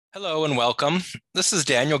Hello and welcome. This is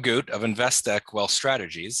Daniel Goot of Investec Wealth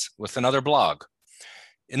Strategies with another blog.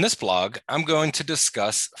 In this blog, I'm going to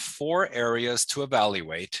discuss 4 areas to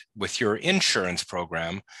evaluate with your insurance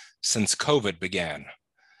program since COVID began.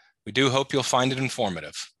 We do hope you'll find it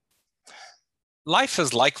informative. Life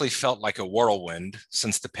has likely felt like a whirlwind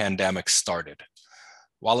since the pandemic started.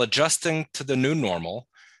 While adjusting to the new normal,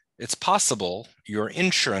 it's possible your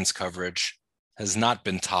insurance coverage has not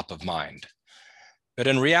been top of mind. But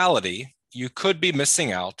in reality, you could be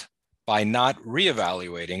missing out by not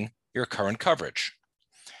reevaluating your current coverage.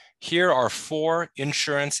 Here are 4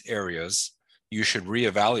 insurance areas you should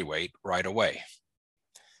reevaluate right away.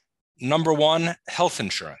 Number 1, health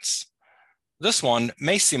insurance. This one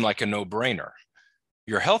may seem like a no-brainer.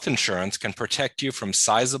 Your health insurance can protect you from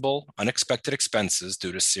sizable, unexpected expenses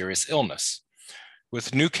due to serious illness.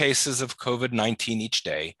 With new cases of COVID-19 each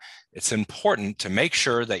day, it's important to make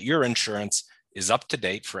sure that your insurance is up to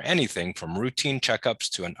date for anything from routine checkups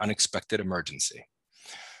to an unexpected emergency.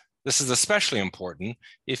 This is especially important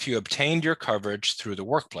if you obtained your coverage through the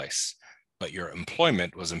workplace, but your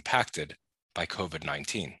employment was impacted by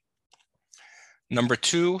COVID-19. Number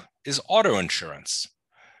 2 is auto insurance.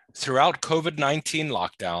 Throughout COVID-19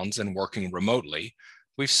 lockdowns and working remotely,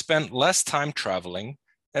 we've spent less time traveling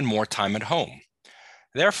and more time at home.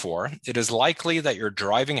 Therefore, it is likely that your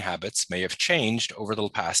driving habits may have changed over the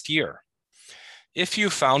past year. If you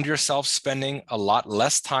found yourself spending a lot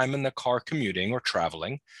less time in the car commuting or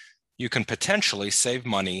traveling, you can potentially save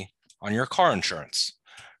money on your car insurance.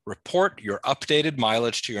 Report your updated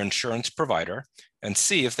mileage to your insurance provider and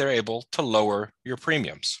see if they're able to lower your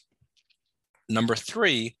premiums. Number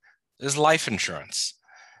 3 is life insurance.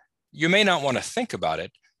 You may not want to think about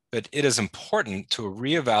it, but it is important to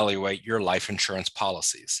reevaluate your life insurance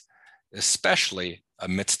policies, especially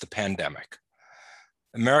amidst the pandemic.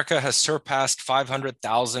 America has surpassed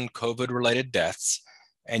 500,000 COVID-related deaths,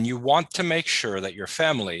 and you want to make sure that your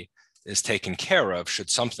family is taken care of should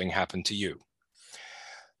something happen to you.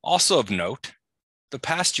 Also of note, the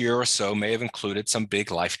past year or so may have included some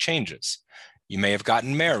big life changes. You may have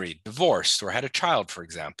gotten married, divorced, or had a child, for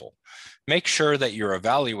example. Make sure that you're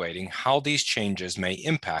evaluating how these changes may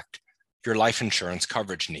impact your life insurance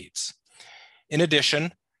coverage needs. In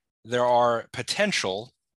addition, there are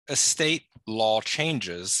potential estate law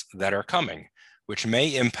changes that are coming, which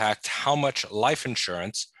may impact how much life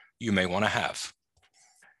insurance you may want to have.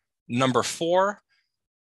 Number 4,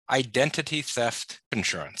 identity theft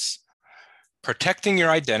insurance. Protecting your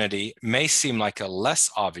identity may seem like a less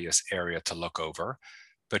obvious area to look over,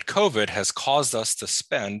 but COVID has caused us to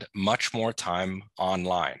spend much more time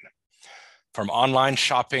online. From online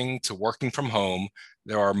shopping to working from home,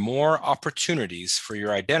 there are more opportunities for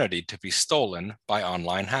your identity to be stolen by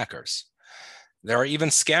online hackers. There are even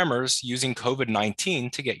scammers using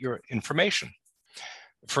COVID-19 to get your information.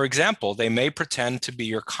 For example, they may pretend to be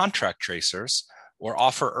your contract tracers or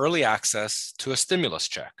offer early access to a stimulus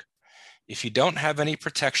check. If you don't have any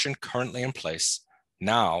protection currently in place,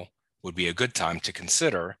 now would be a good time to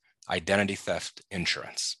consider identity theft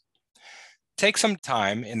insurance. Take some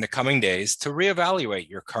time in the coming days to reevaluate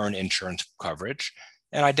your current insurance coverage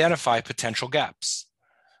and identify potential gaps.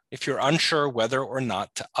 If you're unsure whether or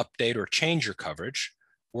not to update or change your coverage,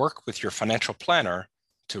 work with your financial planner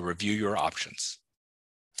to review your options.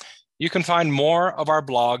 You can find more of our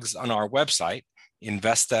blogs on our website,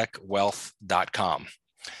 investecwealth.com.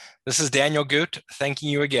 This is Daniel Goot, thanking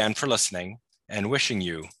you again for listening and wishing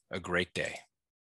you a great day.